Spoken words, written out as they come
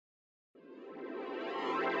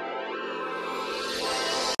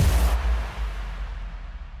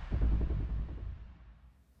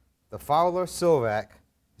Fowler Silvac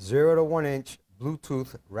 0 to 1 inch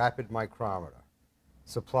Bluetooth rapid micrometer,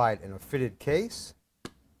 supplied in a fitted case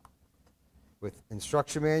with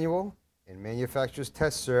instruction manual and manufacturer's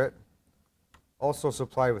test cert, also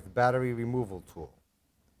supplied with battery removal tool.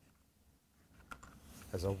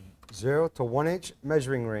 Has a 0 to 1 inch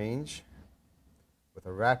measuring range with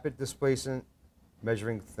a rapid displacement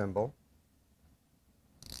measuring thimble,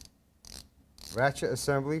 ratchet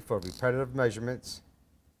assembly for repetitive measurements,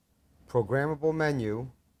 programmable menu,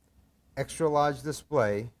 extra large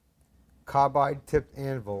display, carbide tipped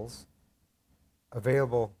anvils,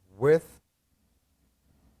 available with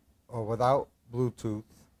or without Bluetooth,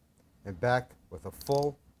 and backed with a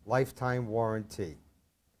full lifetime warranty.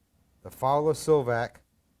 The Fowler Silvac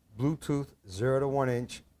Bluetooth 0 to 1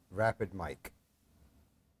 inch rapid mic.